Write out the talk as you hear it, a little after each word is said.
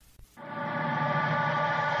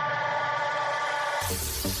Stop,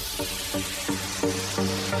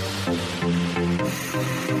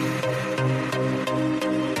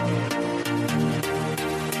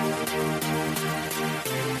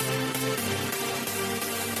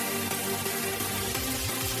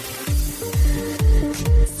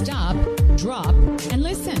 drop, and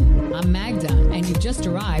listen. I'm Magda, and you've just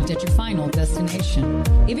arrived at your final destination.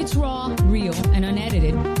 If it's raw, real, and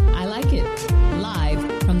unedited, I like it. Live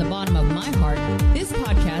from the bottom of my heart, this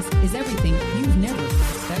podcast is everything you've never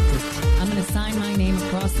expected. I'm going to sign my name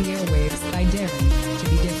across the airwaves by daring to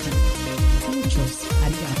be different. Muchos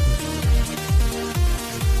arigato.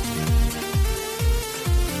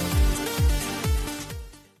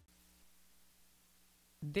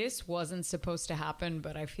 This wasn't supposed to happen,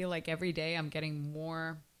 but I feel like every day I'm getting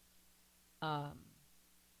more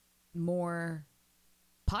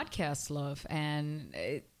podcast love. And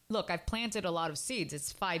look, I've planted a lot of seeds.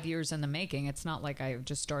 It's 5 years in the making. It's not like I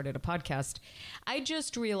just started a podcast. I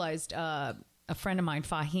just realized a friend of mine,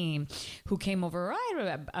 Fahim, who came over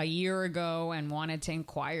a year ago and wanted to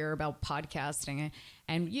inquire about podcasting.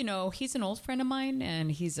 And, you know, he's an old friend of mine,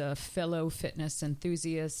 and he's a fellow fitness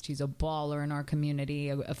enthusiast. He's a baller in our community,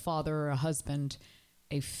 a father, a husband,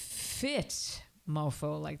 a fit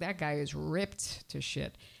mofo. Like, that guy is ripped to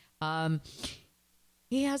shit.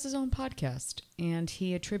 He has his own podcast, and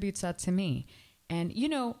he attributes that to me. And, you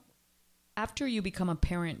know, after you become a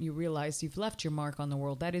parent, you realize you've left your mark on the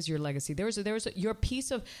world. That is your legacy. Your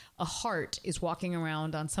piece of a heart is walking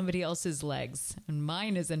around on somebody else's legs, and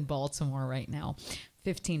mine is in Baltimore right now.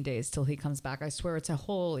 15 days till he comes back. I swear it's a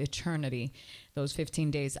whole eternity, those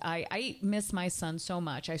 15 days. I miss my son so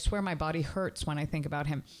much. I swear my body hurts when I think about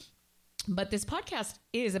him. But this podcast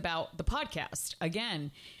is about the podcast.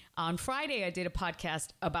 Again, on Friday, I did a podcast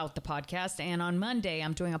about the podcast. And on Monday,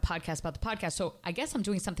 I'm doing a podcast about the podcast. So I guess I'm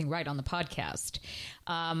doing something right on the podcast.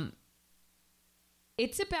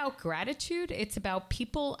 It's about gratitude. It's about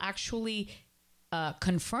people actually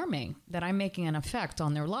confirming that I'm making an effect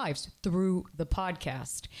on their lives through the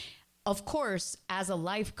podcast. Of course, as a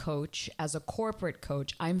life coach, as a corporate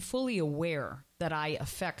coach, I'm fully aware that I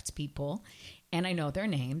affect people, and I know their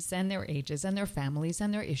names and their ages and their families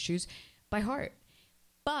and their issues by heart.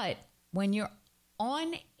 But when you're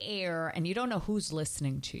on air and you don't know who's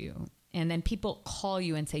listening to you, and then people call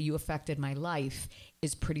you and say, you affected my life,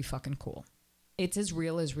 is pretty fucking cool. It's as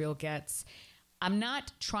real gets. I'm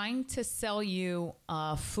not trying to sell you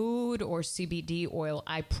food or CBD oil.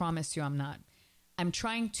 I promise you I'm not. I'm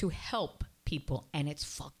trying to help people, and it's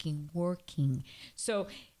fucking working. So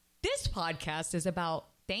this podcast is about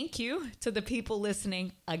thank you to the people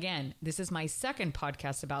listening. Again, this is my second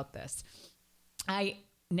podcast about this. I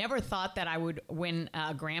never thought that I would win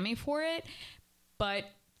a Grammy for it, but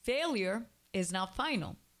failure is not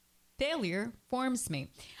final. Failure forms me.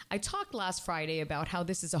 I talked last Friday about how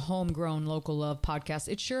this is a homegrown local love podcast.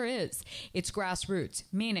 It sure is. It's grassroots,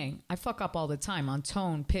 meaning I fuck up all the time on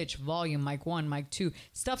tone, pitch, volume, mic 1, mic 2,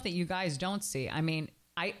 stuff that you guys don't see. I mean,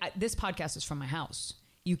 this podcast is from my house.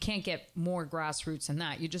 You can't get more grassroots than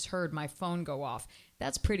that. You just heard my phone go off.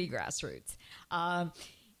 That's pretty grassroots.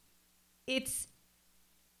 It's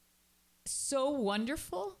so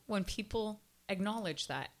wonderful when people acknowledge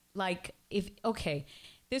that. Like,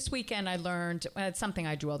 this weekend I learned, it's something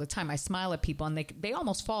I do all the time. I smile at people, and they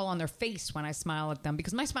almost fall on their face when I smile at them,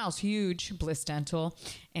 because my smile's huge. Bliss Dental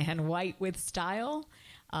and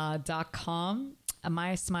whitewithstyle.com.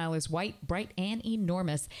 My smile is white, bright, and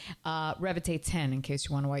enormous. Revite 10, in case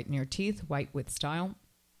you want to whiten your teeth. White with style.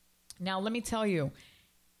 Now, let me tell you,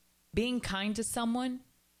 being kind to someone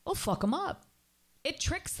will fuck them up. It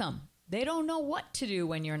tricks them. They don't know what to do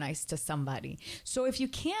when you're nice to somebody. So if you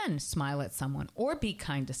can smile at someone or be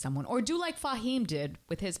kind to someone, or do like Fahim did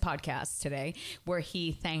with his podcast today, where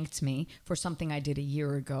he thanked me for something I did a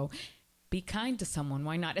year ago, be kind to someone.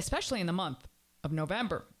 Why not? Especially in the month of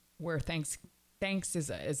November, where thanks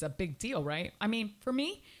is a big deal, right? I mean, for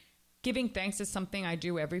me, giving thanks is something I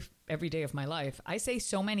do every day of my life. I say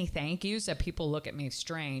so many thank yous that people look at me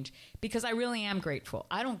strange, because I really am grateful.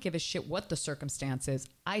 I don't give a shit what the circumstance is.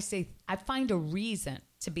 I find a reason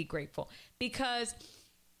to be grateful, because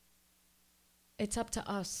it's up to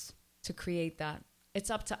us to create that. It's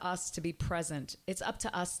up to us to be present. It's up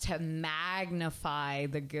to us to magnify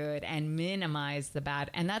the good and minimize the bad.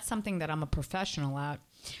 And that's something that I'm a professional at.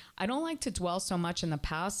 I don't like to dwell so much in the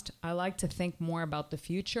past. I like to think more about the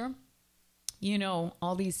future. You know,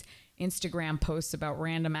 all these Instagram posts about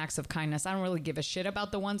random acts of kindness. I don't really give a shit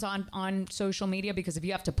about the ones on social media, because if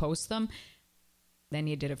you have to post them, then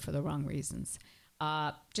you did it for the wrong reasons.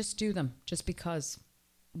 Just do them just because,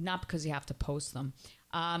 not because you have to post them.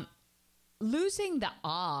 losing the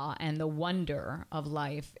awe and the wonder of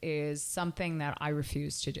life is something that I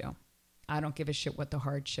refuse to do. I don't give a shit what the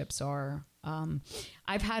hardships are.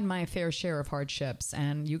 I've had my fair share of hardships,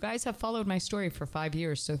 and you guys have followed my story for 5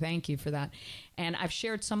 years, so thank you for that. And I've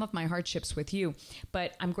shared some of my hardships with you,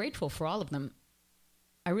 but I'm grateful for all of them.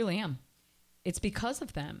 I really am. It's because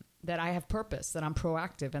of them that I have purpose, that I'm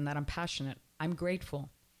proactive, and that I'm passionate. I'm grateful.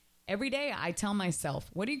 Every day I tell myself,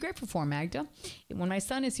 what are you grateful for, Magda? When my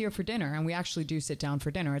son is here for dinner, and we actually do sit down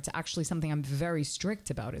for dinner, it's actually something I'm very strict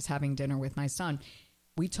about, is having dinner with my son.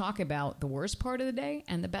 We talk about the worst part of the day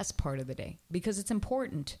and the best part of the day, because it's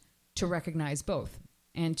important to recognize both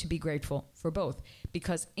and to be grateful for both.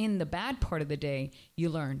 Because in the bad part of the day, you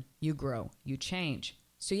learn, you grow, you change.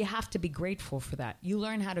 So you have to be grateful for that. You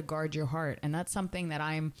learn how to guard your heart. And that's something that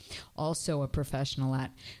I'm also a professional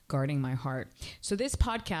at, guarding my heart. So this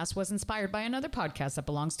podcast was inspired by another podcast that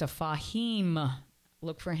belongs to Fahim.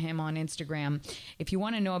 Look for him on Instagram. If you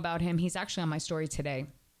want to know about him, he's actually on my story today.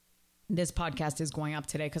 This podcast is going up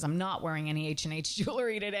today because I'm not wearing any H&H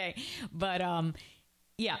jewelry today. But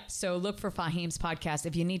yeah, so look for Fahim's podcast.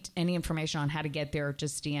 If you need any information on how to get there,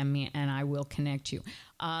 just DM me and I will connect you.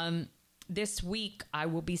 This week, I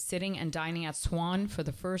will be sitting and dining at Swan for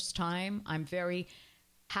the first time. I'm very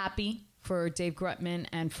happy for Dave Grutman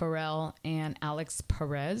and Pharrell and Alex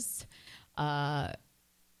Perez. Dave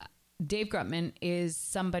Grutman is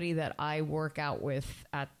somebody that I work out with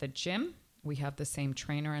at the gym. We have the same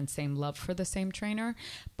trainer and same love for the same trainer.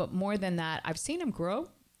 But more than that, I've seen him grow.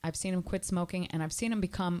 I've seen him quit smoking, and I've seen him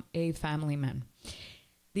become a family man.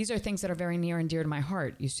 These are things that are very near and dear to my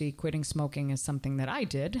heart. You see, quitting smoking is something that I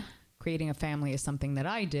did. Creating a family is something that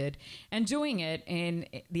I did, and doing it in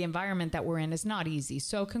the environment that we're in is not easy.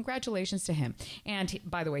 So congratulations to him. And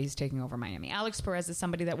by the way, he's taking over Miami. Alex Perez is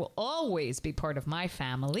somebody that will always be part of my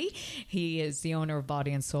family. He is the owner of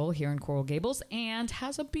Body and Soul here in Coral Gables and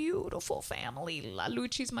has a beautiful family. La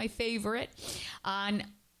Lucci's my favorite.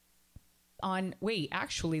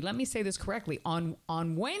 Actually, let me say this correctly. On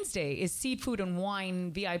Wednesday is Seafood and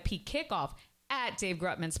Wine VIP kickoff at Dave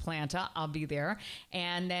Grutman's Planta. I'll be there.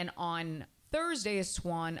 And then on Thursday is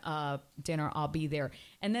Swan dinner. I'll be there.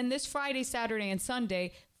 And then this Friday, Saturday, and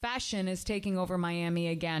Sunday, fashion is taking over Miami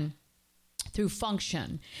again through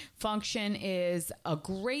Function. Function is a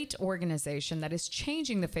great organization that is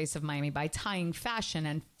changing the face of Miami by tying fashion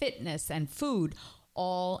and fitness and food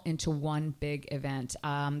all into one big event.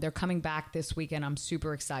 They're coming back this weekend. I'm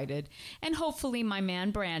super excited. And hopefully my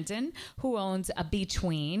man, Brandon, who owns a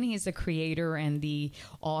Between, he's the creator and the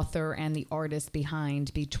author and the artist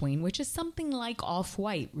behind Between, which is something like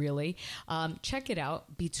Off-White, really. Check it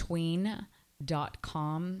out, between.com.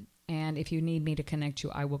 And if you need me to connect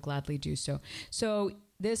you, I will gladly do so. So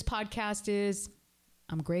this podcast is,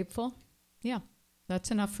 I'm grateful. Yeah,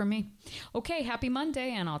 that's enough for me. Okay, happy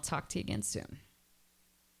Monday, and I'll talk to you again soon.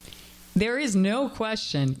 There is no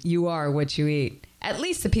question you are what you eat. At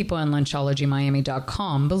least the people on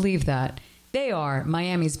LunchologyMiami.com believe that. They are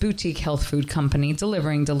Miami's boutique health food company,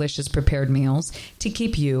 delivering delicious prepared meals to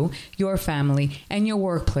keep you, your family, and your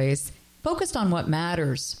workplace focused on what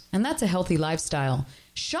matters. And that's a healthy lifestyle.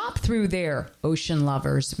 Shop through their ocean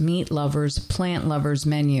lovers, meat lovers, plant lovers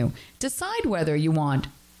menu. Decide whether you want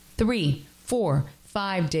 3, 4,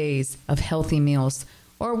 5 days of healthy meals,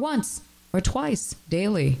 or once or twice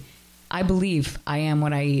daily. I believe I am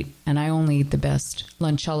what I eat, and I only eat the best.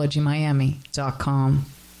 LunchologyMiami.com.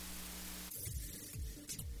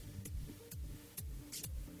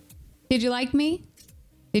 Did you like me?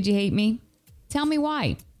 Did you hate me? Tell me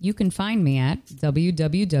why. You can find me at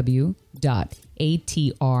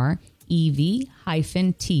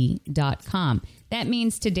www.atrev-t.com. That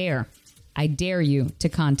means to dare. I dare you to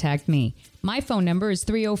contact me. My phone number is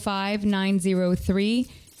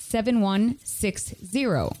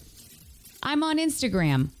 305-903-7160. I'm on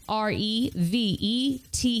Instagram, REVETE.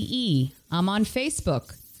 I'm on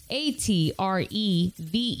Facebook, ATREVETE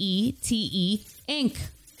Inc.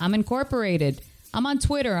 I'm incorporated. I'm on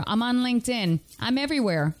Twitter. I'm on LinkedIn. I'm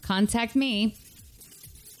everywhere. Contact me.